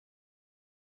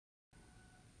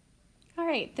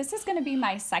right, this is going to be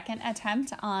my second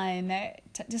attempt on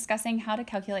discussing how to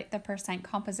calculate the percent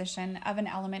composition of an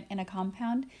element in a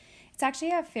compound. It's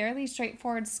actually a fairly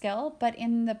straightforward skill, but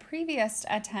in the previous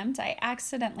attempt, I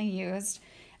accidentally used,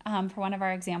 for one of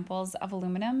our examples of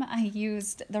aluminum, I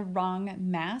used the wrong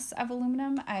mass of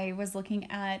aluminum. I was looking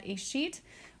at a sheet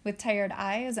with tired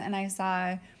eyes and I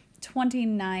saw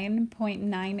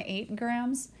 29.98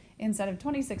 grams instead of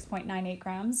 26.98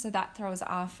 grams. So that throws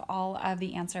off all of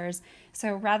the answers.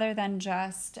 So rather than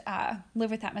just live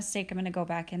with that mistake, I'm going to go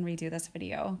back and redo this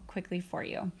video quickly for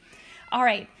you. All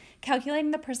right,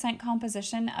 calculating the percent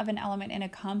composition of an element in a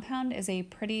compound is a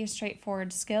pretty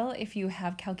straightforward skill if you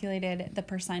have calculated the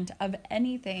percent of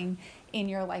anything in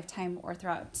your lifetime or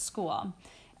throughout school.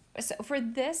 So for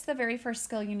this, the very first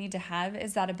skill you need to have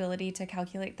is that ability to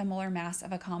calculate the molar mass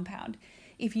of a compound.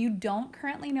 If you don't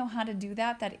currently know how to do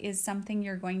that, that is something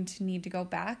you're going to need to go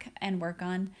back and work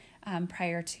on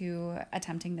prior to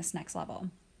attempting this next level.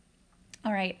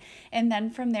 All right, and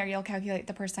then from there, you'll calculate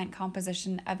the percent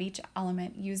composition of each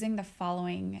element using the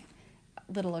following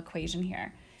little equation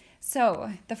here.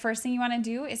 So the first thing you want to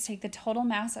do is take the total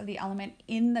mass of the element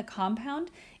in the compound.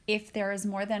 If there is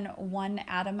more than one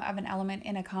atom of an element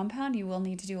in a compound, you will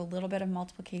need to do a little bit of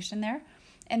multiplication there,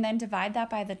 and then divide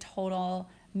that by the total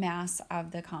mass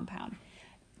of the compound.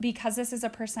 Because this is a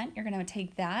percent, you're going to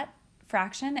take that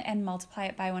fraction and multiply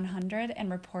it by 100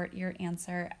 and report your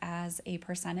answer as a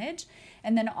percentage.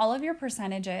 And then all of your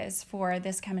percentages for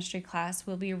this chemistry class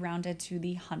will be rounded to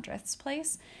the hundredths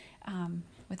place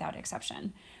without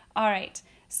exception. All right,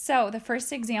 so the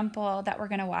first example that we're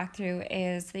going to walk through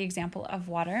is the example of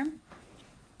water.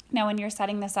 Now, when you're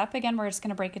setting this up, again, we're just going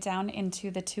to break it down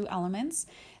into the two elements,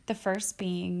 the first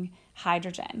being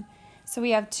hydrogen. So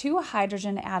we have two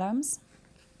hydrogen atoms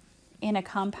in a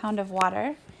compound of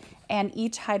water, and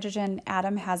each hydrogen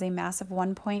atom has a mass of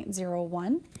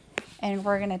 1.01. And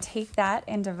we're going to take that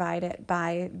and divide it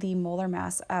by the molar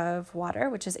mass of water,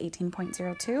 which is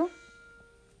 18.02,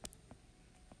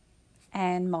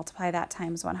 and multiply that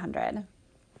times 100.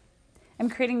 I'm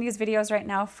creating these videos right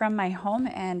now from my home,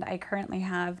 and I currently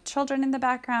have children in the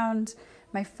background.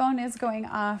 My phone is going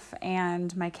off,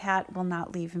 and my cat will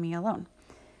not leave me alone.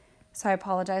 So I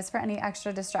apologize for any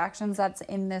extra distractions that's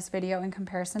in this video in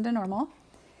comparison to normal.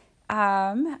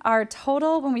 Our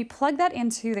total, when we plug that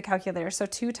into the calculator, so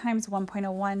 2 times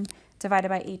 1.01 divided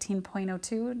by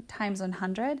 18.02 times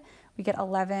 100, we get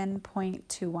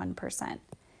 11.21%.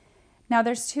 Now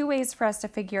there's two ways for us to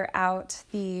figure out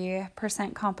the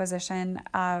percent composition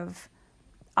of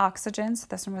oxygen. So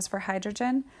this one was for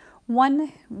hydrogen.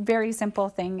 One very simple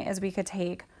thing is we could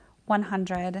take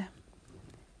 100,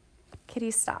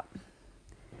 kitty stop,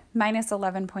 minus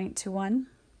 11.21.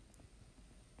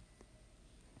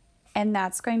 And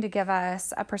that's going to give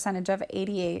us a percentage of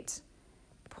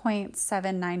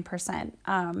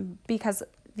 88.79%, because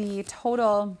the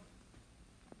total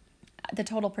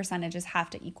percentages have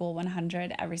to equal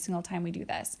 100 every single time we do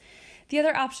this. The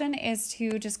other option is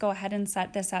to just go ahead and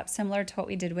set this up similar to what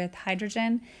we did with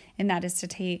hydrogen, and that is to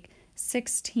take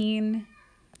 16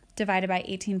 divided by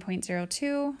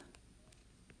 18.02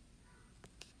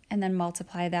 and then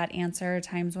multiply that answer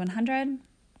times 100.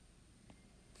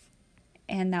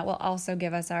 And that will also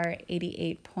give us our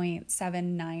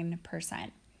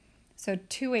 88.79%. So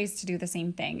two ways to do the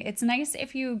same thing. It's nice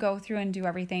if you go through and do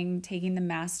everything taking the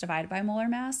mass divided by molar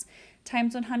mass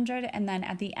times 100, and then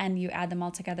at the end you add them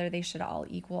all together. They should all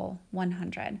equal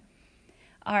 100.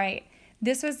 All right,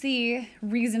 this was the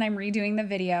reason I'm redoing the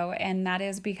video, and that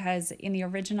is because in the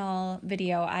original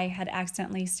video I had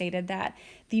accidentally stated that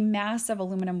the mass of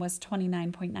aluminum was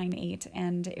 29.98,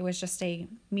 and it was just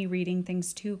me reading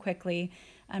things too quickly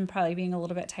and probably being a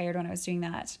little bit tired when I was doing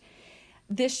that.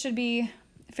 This should be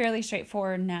fairly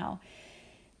straightforward now.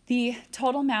 The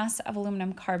total mass of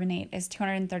aluminum carbonate is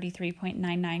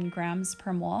 233.99 grams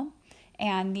per mole,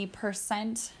 and the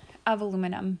percent of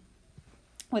aluminum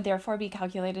would therefore be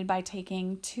calculated by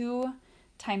taking 2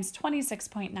 times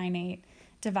 26.98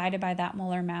 divided by that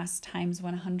molar mass times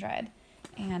 100.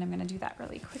 And I'm going to do that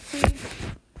really quickly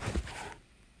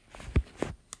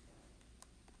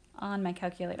on my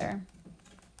calculator.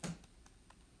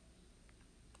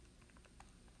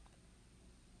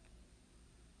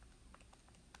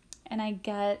 And I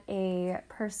get a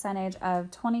percentage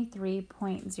of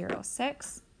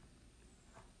 23.06.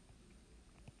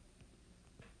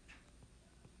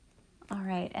 All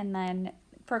right, and then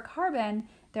for carbon,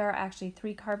 there are actually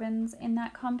 3 carbons in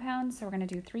that compound. So we're going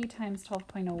to do 3 times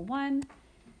 12.01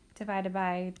 divided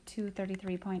by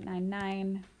 233.99,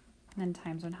 and then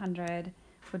times 100.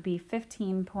 would be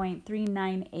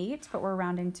 15.398, but we're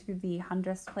rounding to the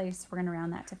hundredths place. We're going to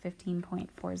round that to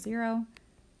 15.40.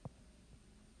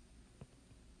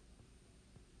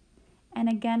 And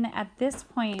again, at this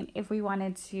point, if we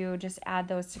wanted to just add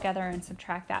those together and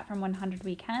subtract that from 100,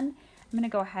 we can. I'm going to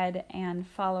go ahead and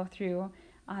follow through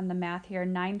on the math here.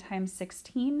 9 times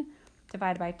 16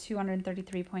 divided by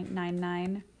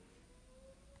 233.99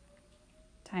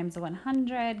 times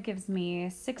 100 gives me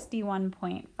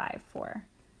 61.54.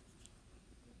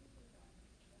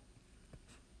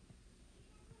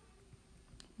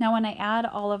 Now, when I add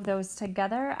all of those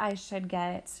together, I should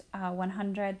get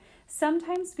 100.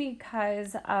 Sometimes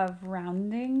because of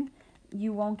rounding,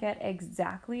 you won't get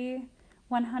exactly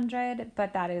 100,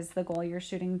 but that is the goal. You're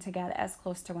shooting to get as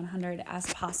close to 100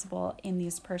 as possible in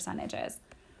these percentages.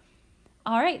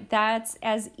 All right, that's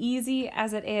as easy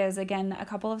as it is. Again, a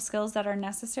couple of skills that are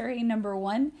necessary. Number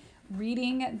one,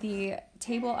 reading the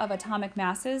table of atomic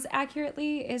masses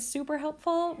accurately is super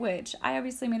helpful, which I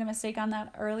obviously made a mistake on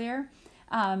that earlier.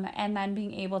 And then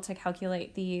being able to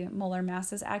calculate the molar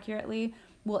masses accurately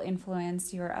will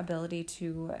influence your ability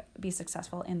to be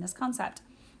successful in this concept.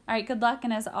 All right, good luck.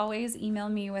 And as always, email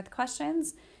me with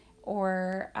questions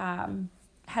or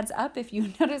heads up if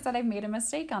you notice that I've made a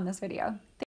mistake on this video.